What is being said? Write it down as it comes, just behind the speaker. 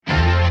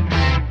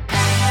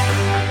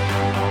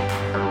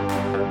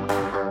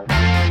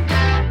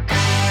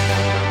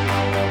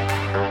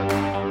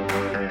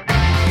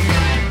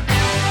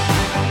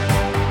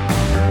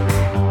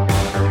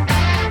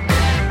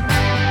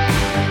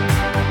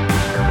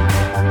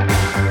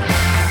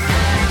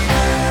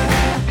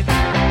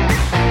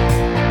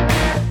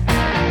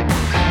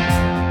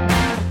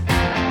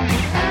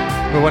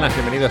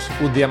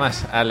bienvenidos un día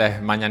más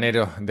al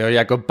mañanero de hoy.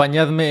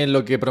 Acompañadme en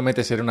lo que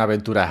promete ser una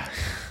aventura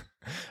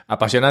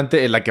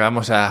apasionante en la que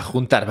vamos a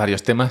juntar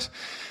varios temas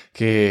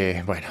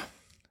que, bueno,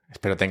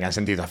 espero tengan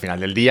sentido al final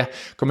del día.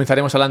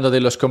 Comenzaremos hablando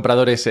de los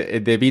compradores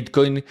de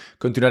Bitcoin,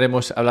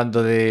 continuaremos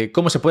hablando de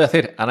cómo se puede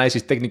hacer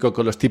análisis técnico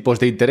con los tipos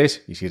de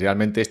interés y si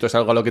realmente esto es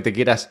algo a lo que te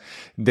quieras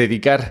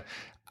dedicar.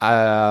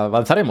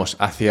 Avanzaremos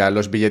hacia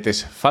los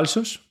billetes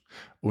falsos,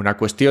 una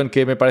cuestión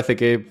que me parece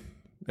que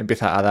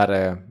empieza a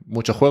dar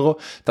mucho juego.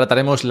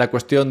 Trataremos la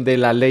cuestión de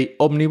la ley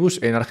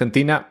Omnibus en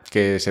Argentina,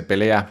 que se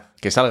pelea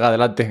que salga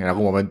adelante en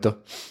algún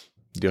momento,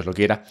 Dios lo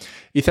quiera.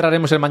 Y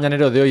cerraremos el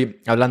mañanero de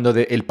hoy hablando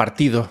del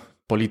partido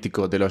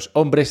político de los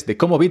hombres, de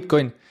cómo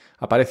Bitcoin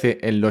aparece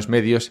en los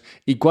medios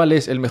y cuál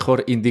es el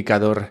mejor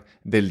indicador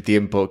del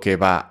tiempo que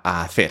va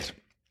a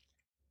hacer.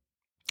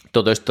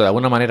 Todo esto de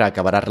alguna manera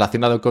acabará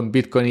relacionado con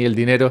Bitcoin y el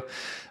dinero,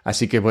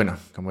 así que bueno,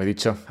 como he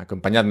dicho,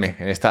 acompañadme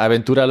en esta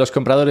aventura a los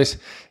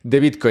compradores de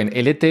Bitcoin.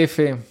 El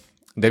ETF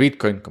de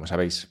Bitcoin, como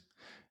sabéis,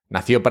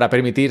 nació para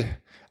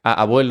permitir a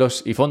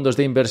abuelos y fondos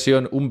de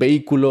inversión un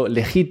vehículo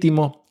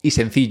legítimo y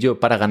sencillo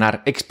para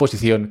ganar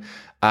exposición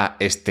a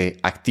este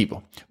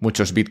activo.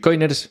 Muchos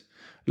bitcoiners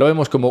lo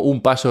vemos como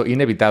un paso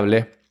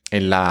inevitable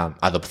en la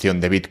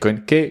adopción de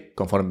Bitcoin, que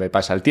conforme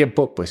pasa el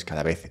tiempo, pues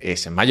cada vez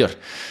es mayor.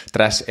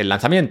 Tras el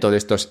lanzamiento de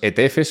estos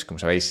ETFs, como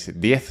sabéis,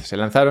 10 se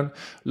lanzaron,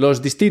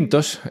 los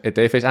distintos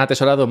ETFs han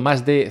atesorado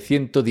más de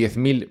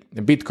 110.000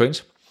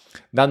 Bitcoins,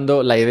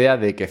 dando la idea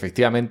de que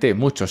efectivamente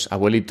muchos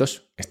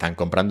abuelitos están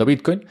comprando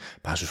Bitcoin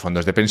para sus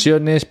fondos de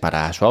pensiones,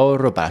 para su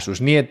ahorro, para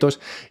sus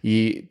nietos,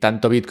 y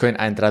tanto Bitcoin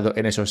ha entrado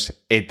en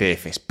esos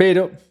ETFs.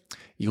 Pero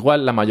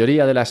igual la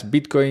mayoría de las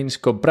Bitcoins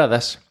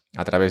compradas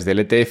a través del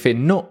ETF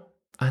no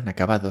han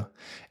acabado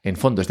en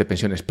fondos de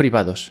pensiones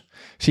privados,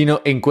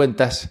 sino en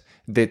cuentas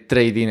de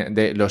trading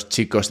de los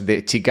chicos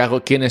de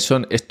Chicago. ¿Quiénes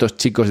son estos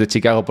chicos de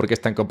Chicago? ¿Por qué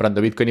están comprando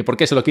Bitcoin? ¿Y por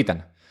qué se lo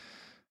quitan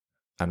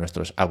a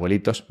nuestros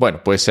abuelitos?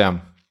 Bueno, pues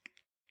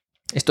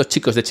estos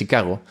chicos de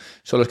Chicago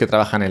son los que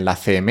trabajan en la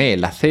CME.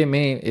 La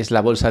CME es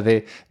la bolsa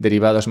de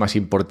derivados más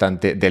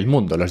importante del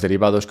mundo. Los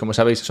derivados, como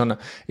sabéis, son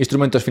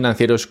instrumentos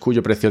financieros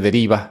cuyo precio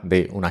deriva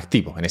de un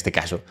activo. En este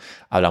caso,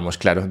 hablamos,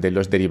 claro, de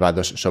los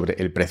derivados sobre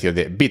el precio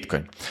de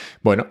Bitcoin.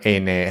 Bueno,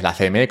 en la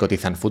CME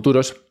cotizan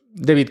futuros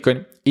de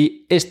Bitcoin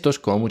y estos,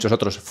 como muchos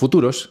otros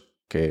futuros,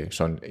 que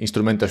son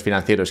instrumentos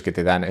financieros que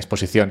te dan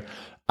exposición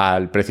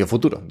al precio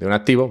futuro de un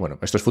activo, bueno,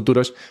 estos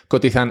futuros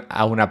cotizan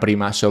a una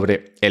prima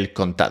sobre el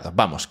contado.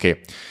 Vamos,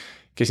 ¿qué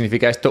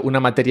significa esto? Una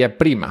materia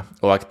prima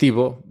o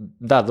activo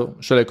dado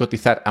suele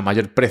cotizar a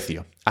mayor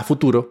precio a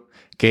futuro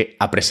que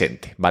a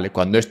presente, ¿vale?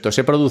 Cuando esto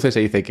se produce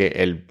se dice que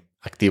el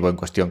activo en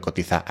cuestión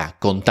cotiza a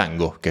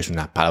contango, que es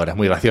una palabra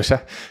muy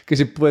graciosa que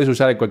si puedes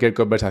usar en cualquier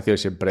conversación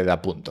siempre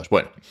da puntos.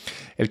 Bueno,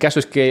 el caso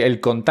es que el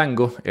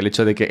contango, el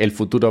hecho de que el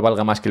futuro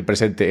valga más que el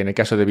presente en el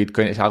caso de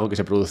Bitcoin, es algo que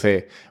se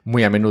produce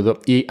muy a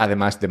menudo y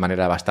además de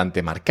manera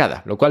bastante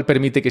marcada, lo cual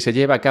permite que se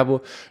lleve a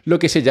cabo lo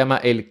que se llama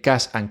el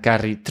cash and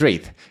carry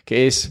trade,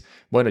 que es,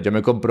 bueno, yo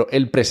me compro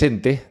el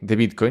presente de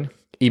Bitcoin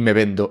y me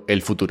vendo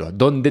el futuro.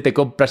 ¿Dónde te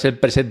compras el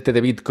presente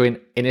de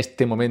Bitcoin en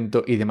este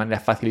momento y de manera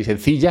fácil y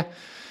sencilla?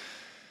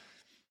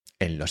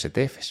 En los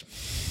ETFs.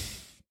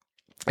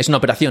 Es una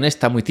operación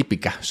esta muy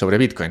típica sobre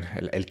Bitcoin.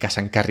 El cash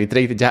and carry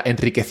trade ya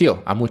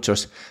enriqueció a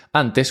muchos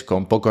antes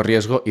con poco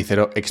riesgo y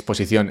cero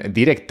exposición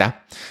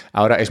directa.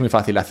 Ahora es muy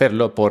fácil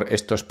hacerlo por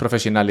estos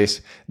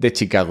profesionales de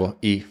Chicago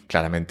y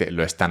claramente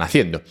lo están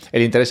haciendo.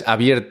 El interés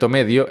abierto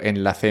medio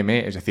en la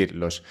CME, es decir,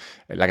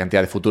 la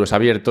cantidad de futuros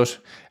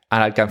abiertos,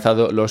 han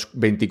alcanzado los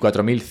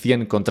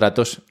 24.100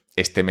 contratos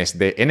este mes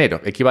de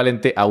enero,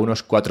 equivalente a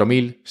unos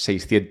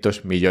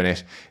 4.600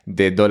 millones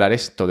de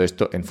dólares, todo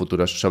esto en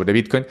futuros sobre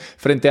Bitcoin,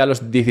 frente a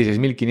los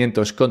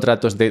 16.500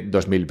 contratos de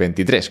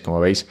 2023. Como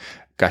veis,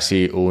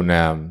 casi un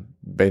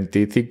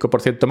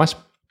 25% más.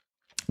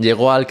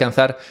 Llegó a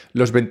alcanzar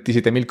los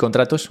 27.000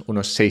 contratos,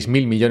 unos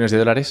 6.000 millones de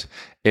dólares,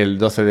 el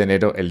 12 de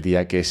enero, el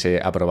día que se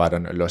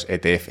aprobaron los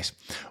ETFs.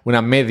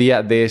 Una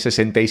media de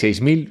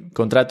 66.000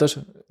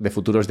 contratos de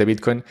futuros de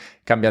Bitcoin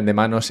cambian de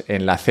manos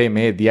en la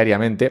CME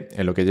diariamente,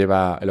 en lo que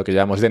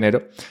llevamos de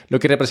enero, lo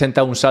que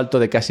representa un salto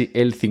de casi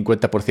el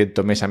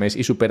 50% mes a mes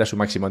y supera su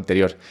máximo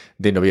anterior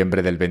de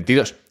noviembre del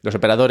 22. Los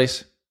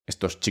operadores,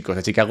 estos chicos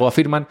de Chicago,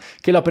 afirman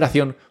que esta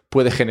operación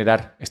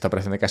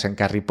de cash and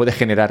carry, puede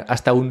generar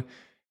hasta un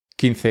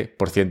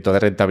 15% de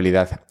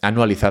rentabilidad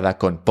anualizada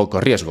con poco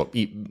riesgo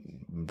y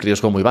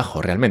riesgo muy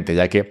bajo realmente,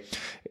 ya que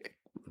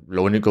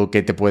lo único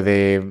que te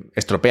puede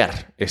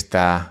estropear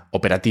esta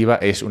operativa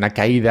es una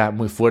caída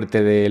muy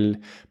fuerte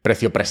del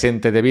precio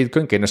presente de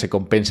Bitcoin que no se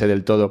compense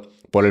del todo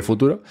por el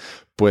futuro.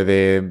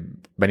 Puede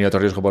venir otro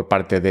riesgo por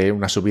parte de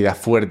una subida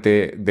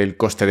fuerte del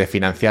coste de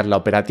financiar la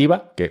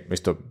operativa, que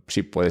esto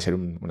sí puede ser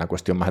una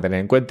cuestión más a tener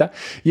en cuenta,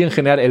 y en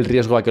general el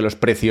riesgo a que los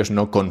precios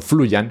no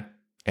confluyan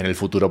en el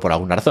futuro por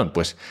alguna razón.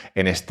 Pues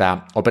en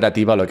esta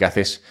operativa lo que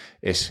haces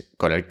es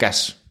con el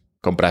cash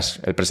compras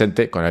el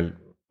presente, con el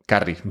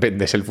carry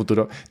vendes el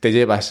futuro, te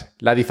llevas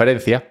la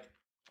diferencia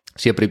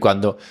siempre y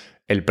cuando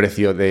el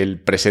precio del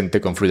presente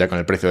confluya con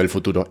el precio del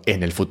futuro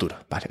en el futuro.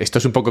 Vale, esto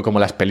es un poco como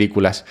las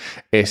películas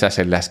esas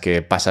en las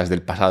que pasas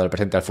del pasado al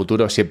presente al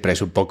futuro. Siempre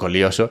es un poco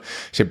lioso,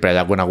 siempre hay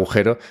algún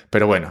agujero,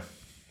 pero bueno,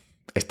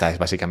 esta es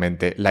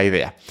básicamente la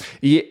idea.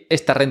 Y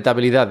esta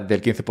rentabilidad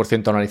del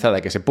 15%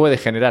 anualizada que se puede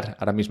generar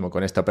ahora mismo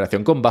con esta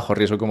operación con bajo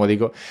riesgo, como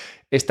digo,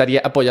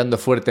 estaría apoyando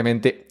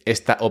fuertemente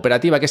esta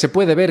operativa que se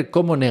puede ver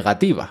como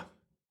negativa.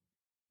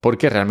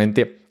 Porque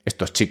realmente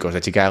estos chicos de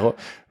Chicago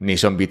ni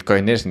son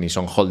bitcoiners, ni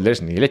son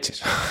holders, ni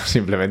leches.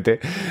 Simplemente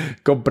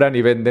compran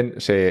y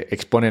venden, se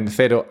exponen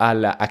cero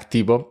al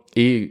activo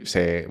y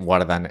se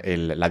guardan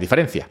la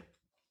diferencia.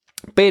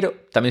 Pero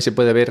también se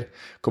puede ver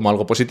como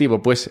algo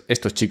positivo, pues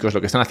estos chicos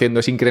lo que están haciendo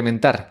es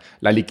incrementar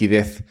la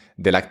liquidez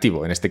del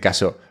activo, en este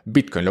caso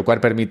Bitcoin, lo cual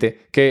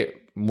permite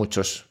que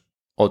muchos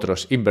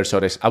otros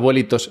inversores,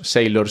 abuelitos,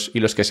 sailors y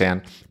los que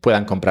sean,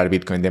 puedan comprar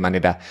Bitcoin de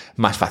manera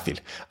más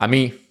fácil. A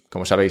mí,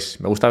 como sabéis,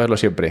 me gusta verlo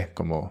siempre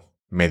como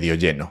medio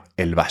lleno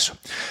el vaso.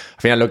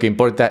 Al final lo que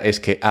importa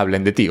es que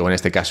hablen de ti, o en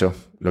este caso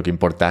lo que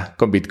importa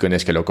con Bitcoin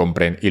es que lo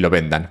compren y lo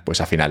vendan,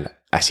 pues al final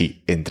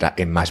así entra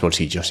en más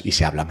bolsillos y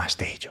se habla más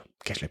de ello,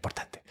 que es lo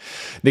importante.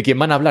 De quien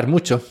van a hablar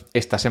mucho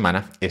esta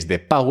semana es de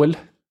Powell,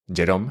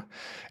 Jerome,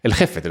 el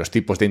jefe de los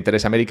tipos de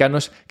interés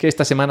americanos, que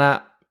esta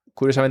semana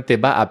curiosamente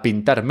va a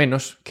pintar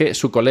menos que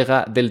su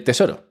colega del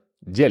Tesoro,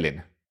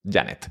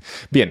 Janet.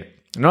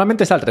 Bien.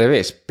 Normalmente es al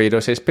revés,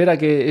 pero se espera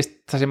que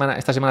esta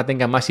semana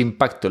tenga más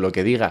impacto lo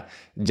que diga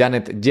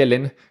Janet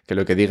Yellen que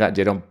lo que diga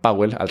Jerome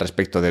Powell al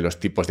respecto de los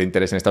tipos de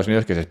interés en Estados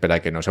Unidos, que se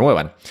espera que no se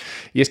muevan.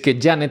 Y es que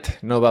Janet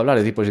no va a hablar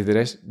de tipos de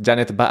interés,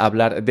 Janet va a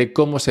hablar de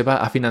cómo se va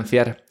a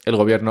financiar el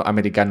gobierno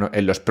americano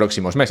en los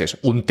próximos meses.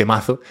 Un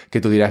temazo que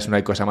tú dirás, no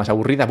hay cosa más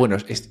aburrida. Bueno,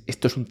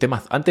 esto es un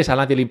temazo. Antes a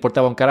nadie le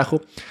importaba un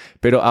carajo,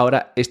 pero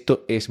ahora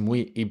esto es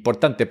muy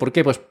importante. ¿Por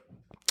qué? Pues,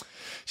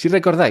 si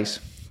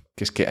recordáis,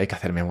 que es que hay que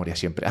hacer memoria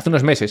siempre. Hace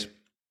unos meses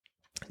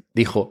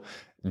dijo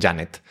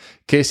Janet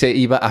que se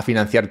iba a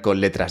financiar con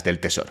letras del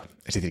Tesoro.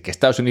 Es decir, que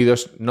Estados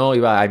Unidos no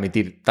iba a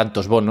emitir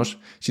tantos bonos,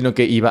 sino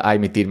que iba a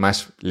emitir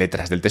más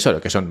letras del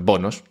Tesoro, que son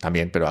bonos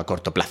también, pero a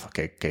corto plazo,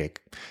 que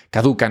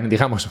caducan,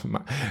 digamos,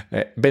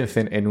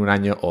 vencen en 1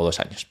 año o 2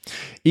 años.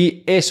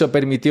 Y eso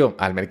permitió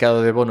al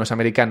mercado de bonos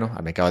americano,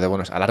 al mercado de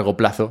bonos a largo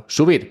plazo,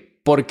 subir.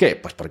 ¿Por qué?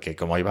 Pues porque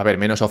como iba a haber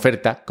menos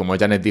oferta, como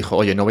Janet dijo,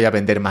 oye, no voy a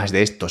vender más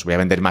de estos, voy a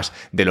vender más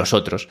de los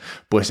otros,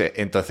 pues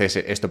entonces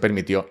esto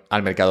permitió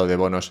al mercado de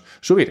bonos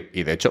subir.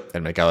 Y de hecho,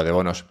 el mercado de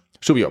bonos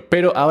subió.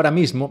 Pero ahora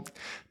mismo,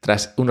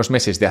 tras unos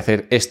meses de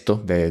hacer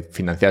esto, de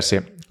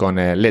financiarse con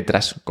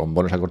letras, con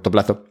bonos a corto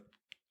plazo,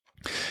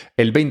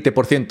 el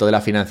 20% de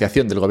la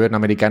financiación del gobierno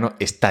americano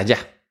está ya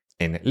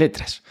en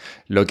letras,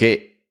 lo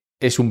que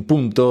es un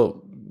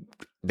punto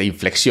de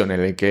inflexión en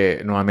el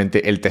que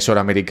normalmente el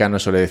Tesoro americano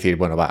suele decir,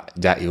 bueno, va,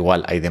 ya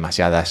igual hay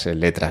demasiadas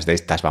letras de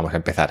estas, vamos a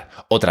empezar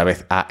otra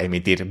vez a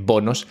emitir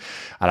bonos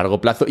a largo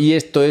plazo, y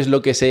esto es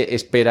lo que se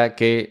espera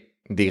que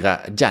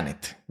diga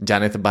Janet.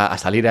 Janet va a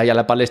salir ahí a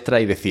la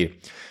palestra y decir,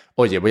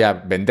 oye, voy a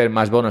vender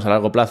más bonos a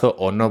largo plazo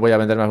o no voy a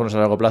vender más bonos a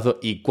largo plazo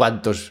y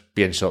cuántos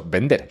pienso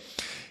vender.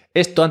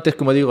 Esto antes,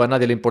 como digo, a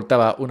nadie le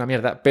importaba una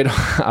mierda, pero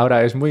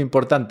ahora es muy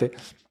importante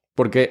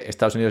porque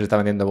Estados Unidos está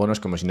vendiendo bonos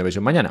como si no hubiese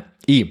un mañana.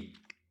 Y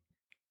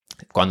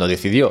cuando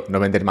decidió no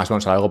vender más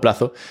bonos a largo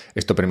plazo,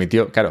 esto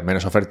permitió, claro,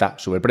 menos oferta,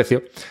 sube el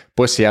precio.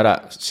 Pues si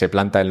ahora se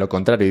planta en lo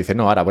contrario y dice,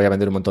 no, ahora voy a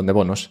vender un montón de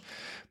bonos,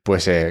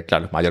 pues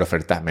claro, mayor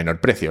oferta, menor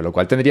precio, lo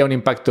cual tendría un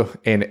impacto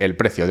en el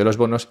precio de los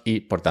bonos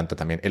y, por tanto,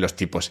 también en los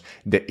tipos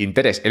de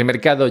interés. El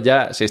mercado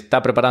ya se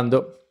está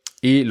preparando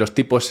y los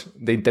tipos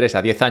de interés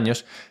a 10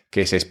 años,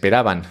 que se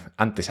esperaban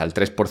antes al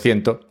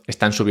 3%,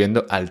 están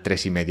subiendo al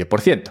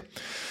 3,5%.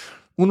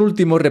 Un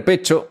último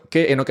repecho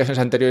que en ocasiones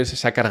anteriores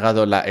se ha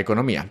cargado la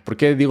economía. ¿Por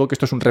qué digo que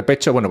esto es un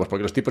repecho? Bueno, pues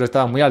porque los tipos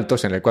estaban muy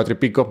altos, en el 4 y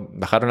pico,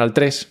 bajaron al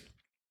 3,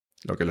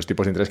 lo que los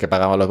tipos de interés que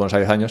pagaban los bonos a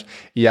 10 años,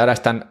 y ahora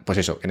están, pues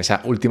eso, en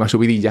esa última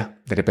subidilla,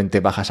 de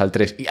repente bajas al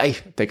 3 y ¡ay!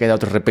 Te queda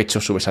otro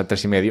repecho, subes al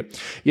 3,5.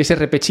 Y ese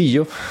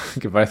repechillo,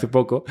 que parece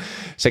poco,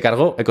 se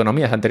cargó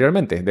economías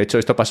anteriormente. De hecho,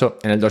 esto pasó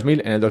en el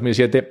 2000, en el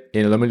 2007 y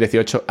en el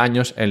 2018,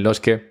 años en los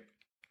que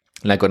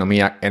la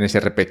economía en ese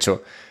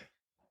repecho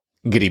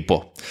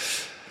gripó.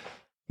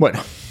 Bueno,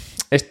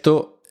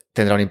 esto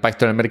tendrá un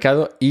impacto en el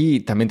mercado y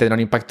también tendrá un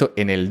impacto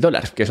en el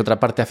dólar, que es otra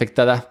parte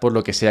afectada por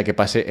lo que sea que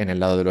pase en el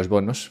lado de los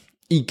bonos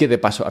y que de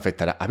paso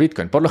afectará a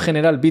Bitcoin. Por lo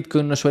general,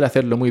 Bitcoin no suele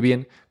hacerlo muy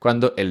bien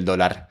cuando el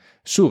dólar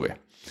sube.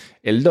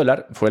 El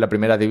dólar fue la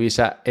primera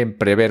divisa en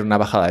prever una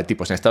bajada de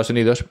tipos en Estados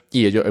Unidos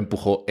y ello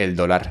empujó el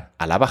dólar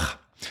a la baja.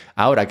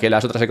 Ahora que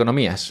las otras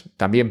economías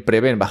también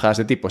prevén bajadas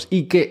de tipos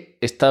y que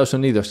Estados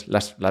Unidos,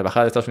 las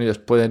bajadas de Estados Unidos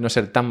pueden no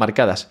ser tan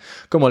marcadas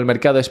como el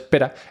mercado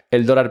espera,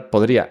 el dólar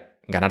podría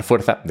ganar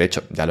fuerza, de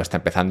hecho ya lo está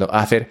empezando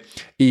a hacer,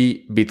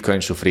 y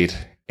Bitcoin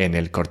sufrir en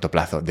el corto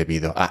plazo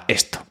debido a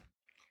esto.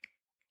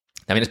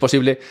 También es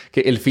posible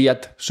que el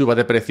fiat suba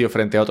de precio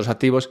frente a otros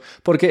activos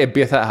porque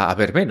empieza a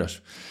haber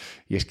menos.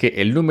 Y es que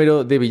el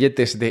número de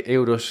billetes de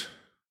euros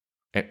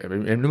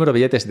el número de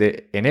billetes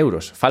en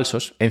euros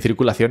falsos en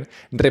circulación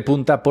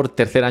repunta por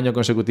tercer año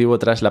consecutivo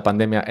tras la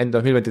pandemia en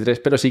 2023,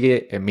 pero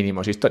sigue en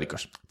mínimos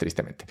históricos,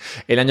 tristemente.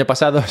 El año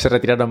pasado se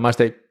retiraron más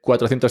de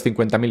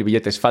 450.000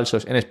 billetes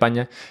falsos en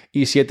España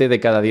y 7 de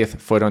cada 10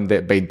 fueron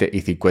de 20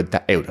 y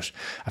 50 euros.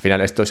 Al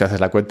final esto, si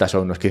haces la cuenta,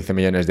 son unos 15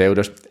 millones de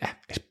euros.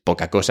 Es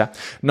poca cosa.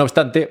 No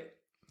obstante,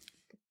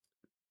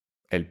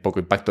 el poco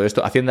impacto de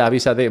esto, Hacienda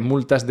avisa de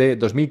multas de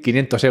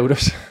 2.500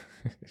 euros.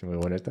 Es muy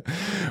bueno esto.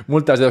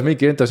 Multas de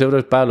 2.500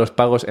 euros para los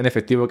pagos en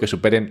efectivo que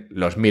superen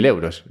los 1.000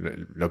 euros,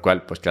 lo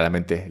cual pues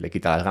claramente le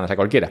quita las ganas a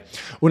cualquiera.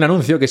 Un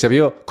anuncio que se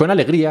vio con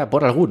alegría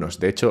por algunos.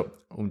 De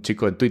hecho, un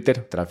chico en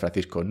Twitter,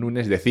 Francisco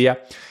Núñez,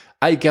 decía: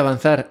 hay que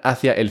avanzar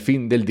hacia el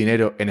fin del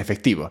dinero en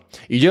efectivo.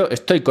 Y yo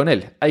estoy con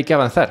él. Hay que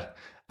avanzar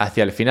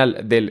hacia el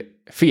final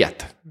del fiat.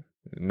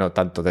 No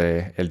tanto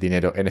del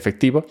dinero en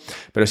efectivo,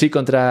 pero sí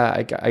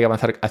hay que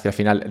avanzar hacia el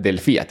final del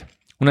fiat.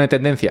 Una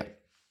tendencia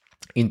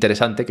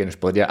interesante que nos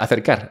podría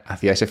acercar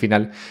hacia ese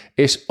final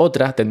es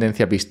otra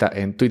tendencia vista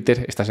en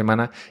Twitter esta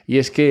semana, y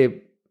es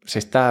que se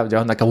está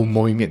llevando a cabo un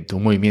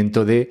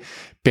movimiento de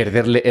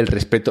perderle el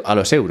respeto a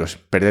los euros,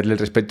 perderle el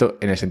respeto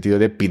en el sentido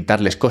de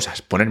pintarles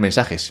cosas, poner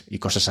mensajes y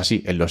cosas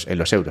así en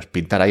los euros,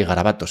 pintar ahí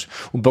garabatos,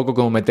 un poco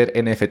como meter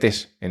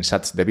NFTs en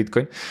sats de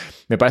Bitcoin.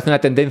 Me parece una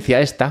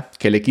tendencia esta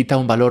que le quita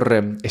un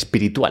valor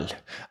espiritual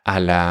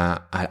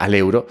al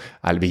euro,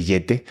 al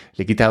billete,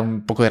 le quita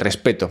un poco de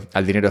respeto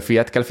al dinero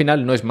fiat, que al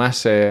final no es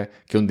más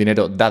que un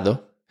dinero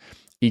dado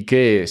y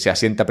que se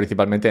asienta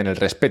principalmente en el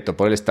respeto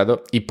por el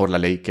Estado y por la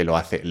ley que lo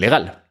hace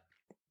legal.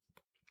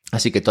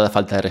 Así que toda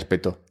falta de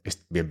respeto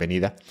es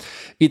bienvenida.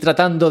 Y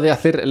tratando de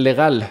hacer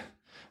legal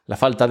la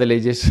falta de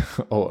leyes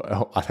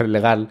o hacer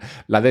legal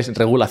la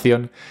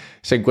desregulación,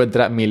 se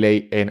encuentra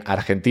Milei en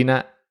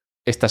Argentina.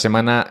 Esta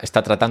semana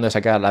está tratando de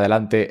sacar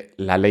adelante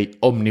la ley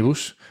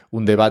Ómnibus,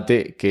 un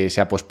debate que se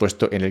ha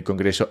pospuesto en el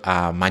Congreso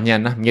a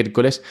mañana,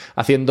 miércoles,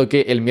 haciendo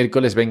que el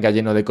miércoles venga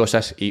lleno de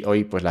cosas y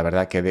hoy, pues la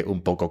verdad, quede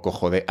un poco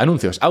cojo de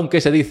anuncios. Aunque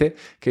se dice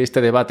que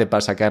este debate para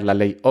sacar la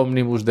ley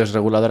Ómnibus,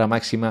 desreguladora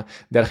máxima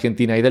de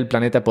Argentina y del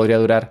planeta, podría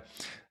durar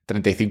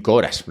 35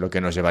 horas, lo que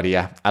nos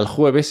llevaría al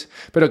jueves,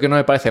 pero que no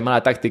me parece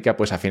mala táctica,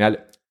 pues al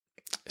final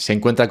se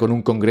encuentra con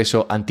un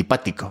Congreso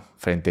antipático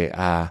frente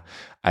a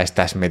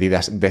estas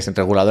medidas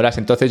desreguladoras.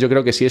 Entonces yo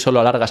creo que si eso lo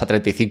alargas a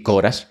 35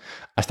 horas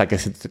hasta que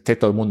esté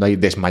todo el mundo ahí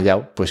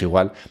desmayado, pues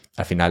igual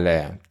al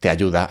final te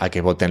ayuda a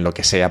que voten lo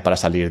que sea para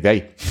salir de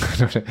ahí.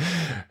 No sé.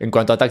 En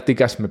cuanto a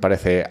tácticas, me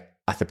parece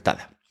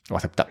aceptada o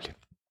aceptable.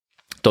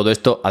 Todo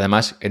esto,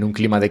 además, en un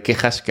clima de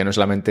quejas que no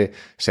solamente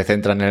se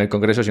centran en el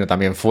Congreso, sino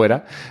también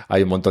fuera.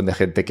 Hay un montón de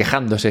gente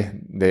quejándose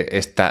de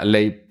esta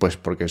ley, pues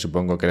porque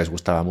supongo que les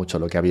gustaba mucho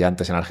lo que había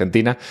antes en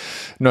Argentina.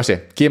 No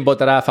sé, ¿quién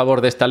votará a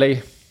favor de esta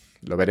ley?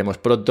 Lo veremos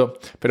pronto,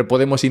 pero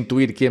podemos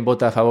intuir quién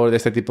vota a favor de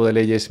este tipo de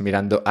leyes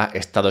mirando a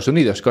Estados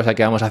Unidos, cosa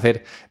que vamos a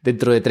hacer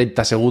dentro de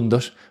 30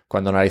 segundos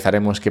cuando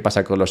analizaremos qué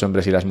pasa con los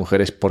hombres y las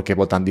mujeres, por qué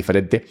votan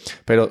diferente.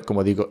 Pero,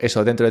 como digo,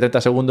 eso dentro de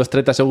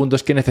 30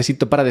 segundos que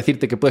necesito para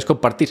decirte que puedes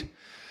compartir,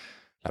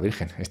 la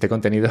Virgen, este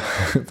contenido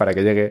para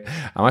que llegue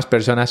a más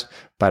personas,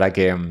 para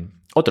que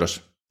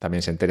otros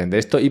también se enteren de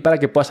esto y para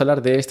que puedas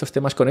hablar de estos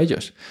temas con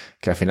ellos,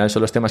 que al final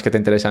son los temas que te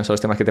interesan, son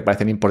los temas que te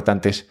parecen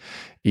importantes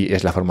y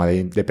es la forma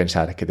de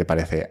pensar que te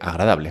parece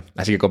agradable.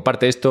 Así que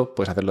comparte esto,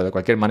 puedes hacerlo de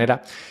cualquier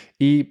manera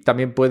y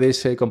también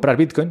puedes comprar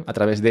Bitcoin a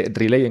través de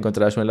Relay.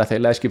 Encontrarás un enlace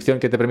en la descripción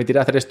que te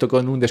permitirá hacer esto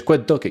con un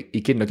descuento,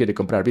 y quién no quiere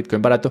comprar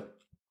Bitcoin barato.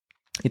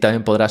 Y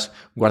también podrás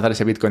guardar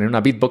ese Bitcoin en una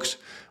Bitbox,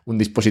 un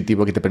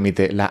dispositivo que te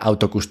permite la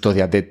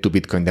autocustodia de tu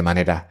Bitcoin de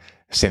manera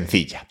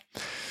sencilla.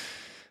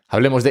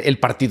 Hablemos de El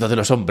Partido de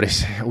los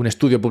Hombres, un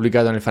estudio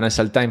publicado en el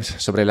Financial Times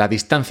sobre la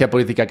distancia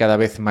política cada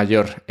vez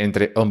mayor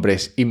entre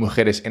hombres y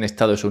mujeres en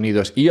Estados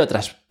Unidos y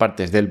otras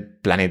partes del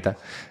planeta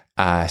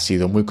ha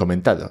sido muy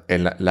comentado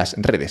en las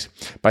redes.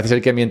 Parece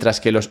ser que mientras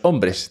que los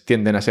hombres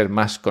tienden a ser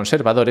más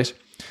conservadores,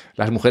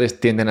 las mujeres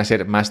tienden a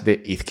ser más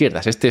de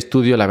izquierdas. Este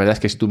estudio, la verdad es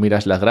que si tú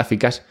miras las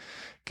gráficas,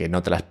 que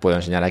no te las puedo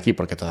enseñar aquí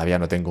porque todavía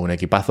no tengo un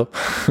equipazo,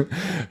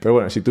 pero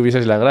bueno, si tú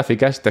vieses las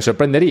gráficas, te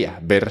sorprendería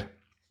ver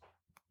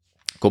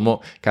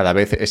cómo cada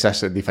vez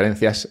esas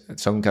diferencias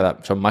son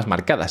más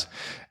marcadas.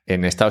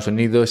 En Estados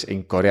Unidos,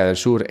 en Corea del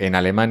Sur, en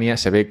Alemania,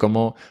 se ve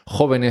como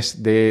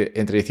jóvenes de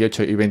entre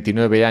 18 y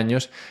 29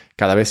 años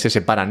cada vez se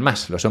separan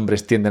más. Los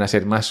hombres tienden a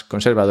ser más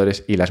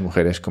conservadores y las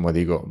mujeres, como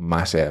digo,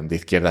 más de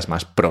izquierdas,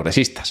 más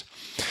progresistas.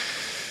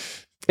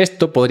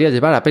 Esto podría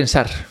llevar a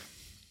pensar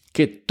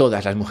que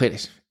todas las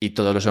mujeres y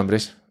todos los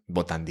hombres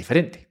votan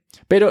diferente.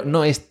 Pero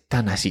no es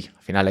tan así.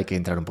 Al final hay que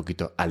entrar un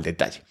poquito al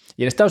detalle.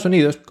 Y en Estados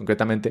Unidos,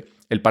 concretamente,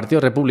 el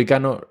Partido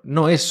Republicano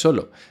no es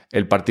solo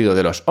el partido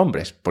de los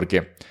hombres,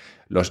 porque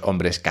los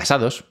hombres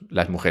casados,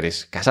 las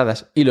mujeres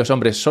casadas y los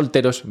hombres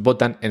solteros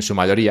votan en su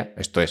mayoría,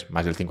 esto es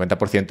más del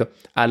 50%,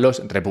 a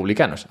los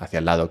republicanos, hacia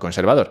el lado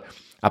conservador.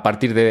 A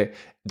partir de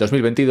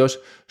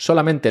 2022,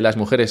 solamente las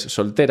mujeres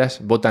solteras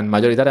votan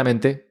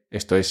mayoritariamente,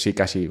 esto es sí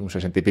casi un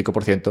 60 y pico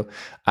 %,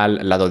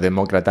 al lado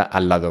demócrata,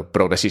 al lado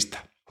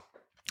progresista.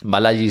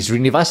 Balaji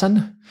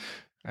Srinivasan,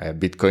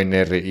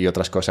 bitcoiner y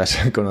otras cosas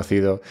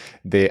conocido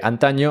de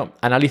antaño,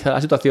 analiza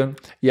la situación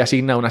y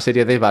asigna una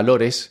serie de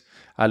valores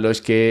a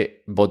los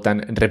que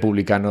votan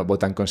republicano,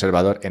 votan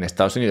conservador en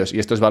Estados Unidos. Y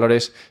estos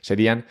valores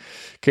serían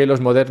que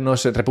los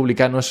modernos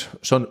republicanos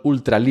son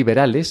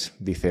ultraliberales,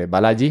 dice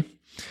Balaji.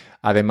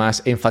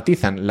 Además,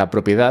 enfatizan la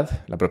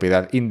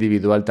propiedad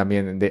individual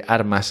también de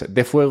armas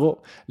de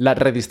fuego, la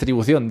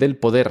redistribución del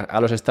poder a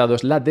los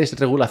estados, la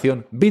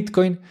desregulación,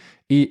 Bitcoin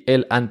y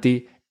el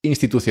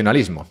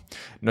anti-institucionalismo.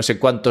 No sé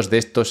cuántos de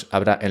estos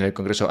habrá en el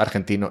Congreso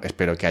argentino,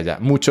 espero que haya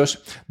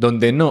muchos.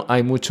 Donde no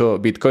hay mucho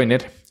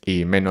bitcoiner,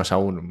 y menos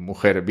aún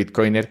mujer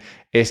bitcoiner,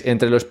 es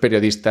entre los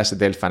periodistas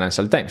del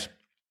Financial Times.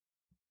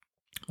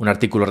 Un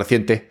artículo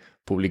reciente,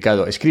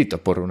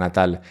 escrito por una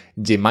tal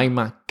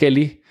Jemima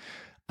Kelly,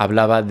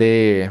 hablaba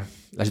de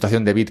la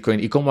situación de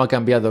Bitcoin y cómo ha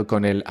cambiado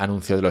con el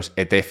anuncio de los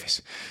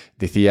ETFs.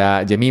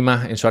 Decía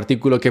Jemima en su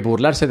artículo que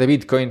burlarse de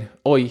Bitcoin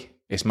hoy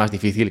es más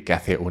difícil que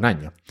hace un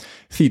año.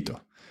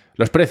 Cito: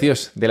 los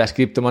precios de las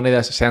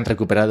criptomonedas se han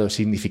recuperado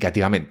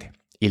significativamente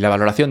y la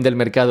valoración del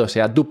mercado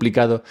se ha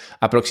duplicado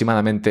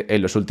aproximadamente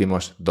en los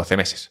últimos 12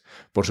 meses.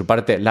 Por su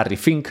parte, Larry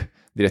Fink,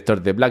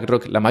 director de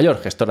BlackRock, la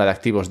mayor gestora de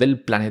activos del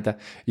planeta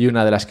y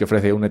una de las que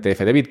ofrece un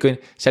ETF de Bitcoin,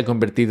 se ha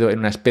convertido en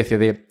una especie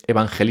de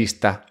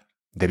evangelista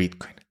de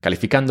Bitcoin,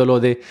 calificándolo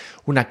de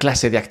una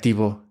clase de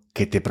activo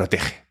que te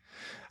protege.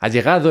 ¿Ha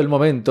llegado el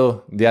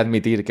momento de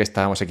admitir que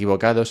estábamos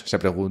equivocados?, se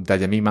pregunta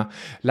Jemima.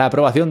 ¿La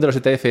aprobación de los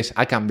ETFs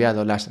ha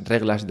cambiado las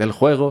reglas del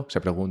juego?,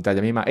 se pregunta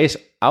Jemima.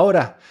 ¿Es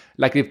ahora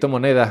la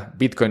criptomoneda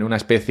Bitcoin una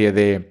especie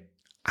de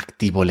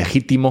activo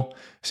legítimo?,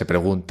 se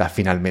pregunta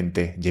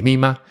finalmente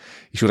Jemima.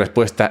 Y su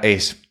respuesta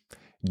es: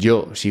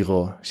 yo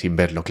sigo sin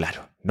verlo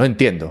claro. No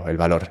entiendo el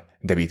valor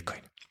de Bitcoin.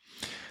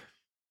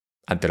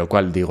 Ante lo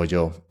cual digo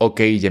yo,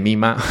 ok,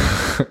 Jemima,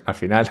 al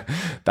final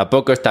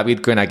tampoco está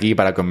Bitcoin aquí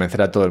para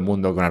convencer a todo el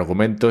mundo con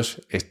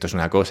argumentos. Esto es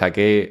una cosa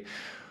que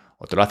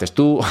o te lo haces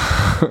tú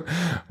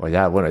o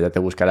ya te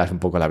buscarás un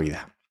poco la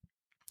vida.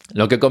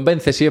 Lo que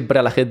convence siempre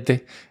a la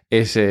gente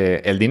es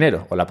el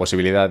dinero o la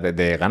posibilidad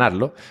de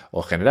ganarlo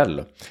o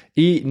generarlo.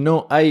 Y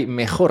no hay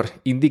mejor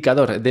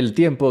indicador del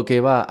tiempo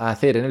que va a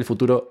hacer en el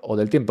futuro o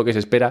del tiempo que se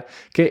espera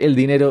que el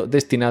dinero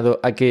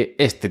destinado a que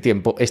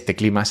este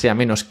clima sea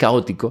menos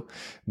caótico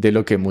de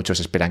lo que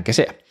muchos esperan que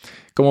sea.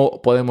 ¿Cómo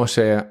podemos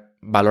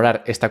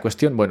valorar esta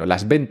cuestión? Bueno,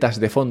 las ventas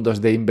de fondos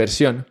de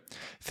inversión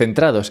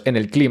centrados en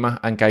el clima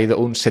han caído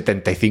un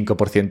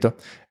 75%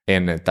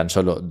 en tan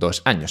solo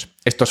 2 años.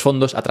 Estos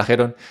fondos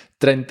atrajeron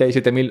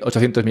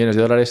 37.800 millones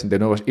de dólares de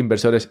nuevos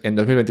inversores en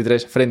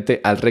 2023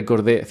 frente al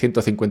récord de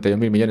 151.000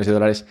 millones de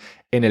dólares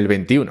en el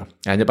 21.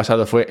 El año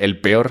pasado fue el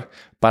peor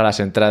para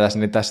las entradas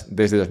netas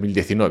desde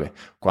 2019,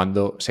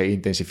 cuando se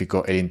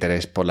intensificó el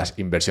interés por las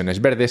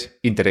inversiones verdes,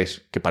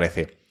 interés que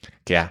parece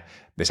que ha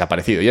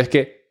desaparecido. Y es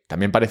que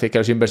también parece que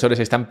los inversores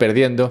están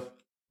perdiendo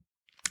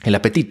el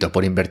apetito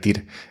por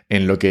invertir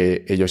en lo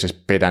que ellos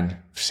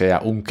esperan sea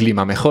un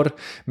clima mejor.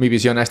 Mi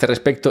visión a este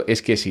respecto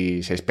es que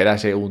si se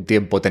esperase un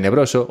tiempo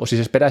tenebroso o si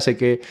se esperase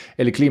que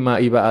el clima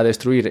iba a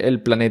destruir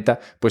el planeta,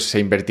 pues se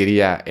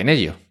invertiría en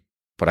ello.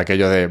 Por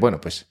aquello de,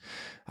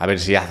 a ver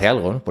si hace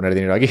algo, ¿no? Poner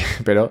dinero aquí.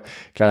 Pero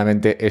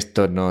claramente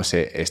esto no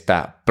se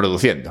está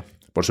produciendo.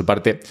 Por su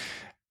parte,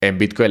 en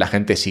Bitcoin la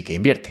gente sí que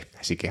invierte.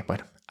 Así que,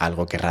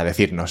 algo querrá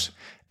decirnos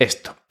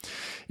esto.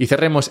 Y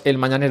cerremos el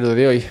mañanero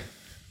de hoy.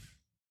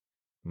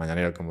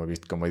 Mañanero,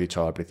 como he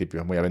dicho al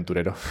principio, muy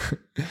aventurero.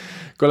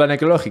 Con la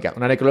necrológica.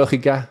 Una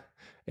necrológica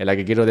en la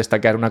que quiero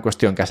destacar una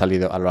cuestión que ha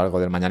salido a lo largo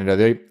del mañanero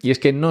de hoy. Y es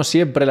que no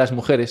siempre las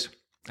mujeres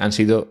han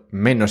sido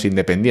menos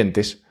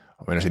independientes,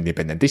 o menos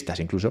independentistas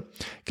incluso,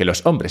 que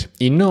los hombres.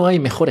 Y no hay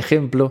mejor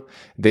ejemplo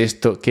de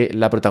esto que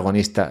la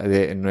protagonista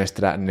de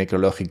nuestra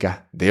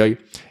necrológica de hoy.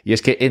 Y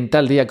es que en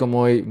tal día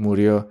como hoy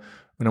murió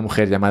una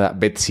mujer llamada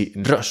Betsy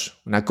Ross,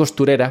 una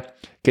costurera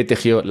que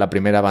tejió la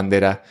primera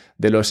bandera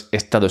de los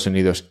Estados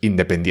Unidos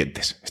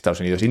independientes. Estados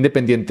Unidos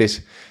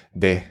independientes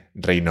de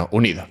Reino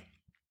Unido.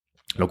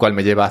 Lo cual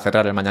me lleva a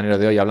cerrar el mañanero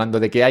de hoy hablando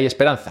de que hay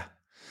esperanza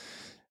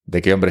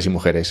de que hombres y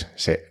mujeres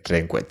se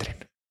reencuentren.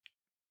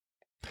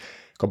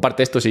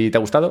 Comparte esto si te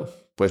ha gustado.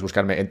 Puedes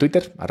buscarme en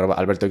Twitter,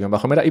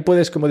 @alberto_mera, y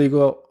puedes, como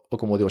digo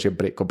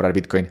siempre, comprar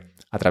Bitcoin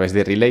a través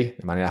de Relay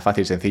de manera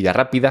fácil, sencilla,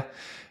 rápida.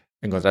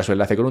 Encontrarás un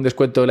enlace con un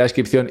descuento en la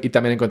descripción y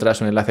también encontrarás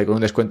un enlace con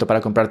un descuento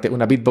para comprarte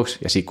una Bitbox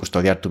y así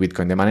custodiar tu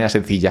Bitcoin de manera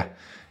sencilla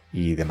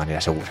y de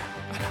manera segura.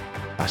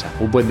 Pasa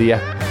un buen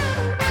día.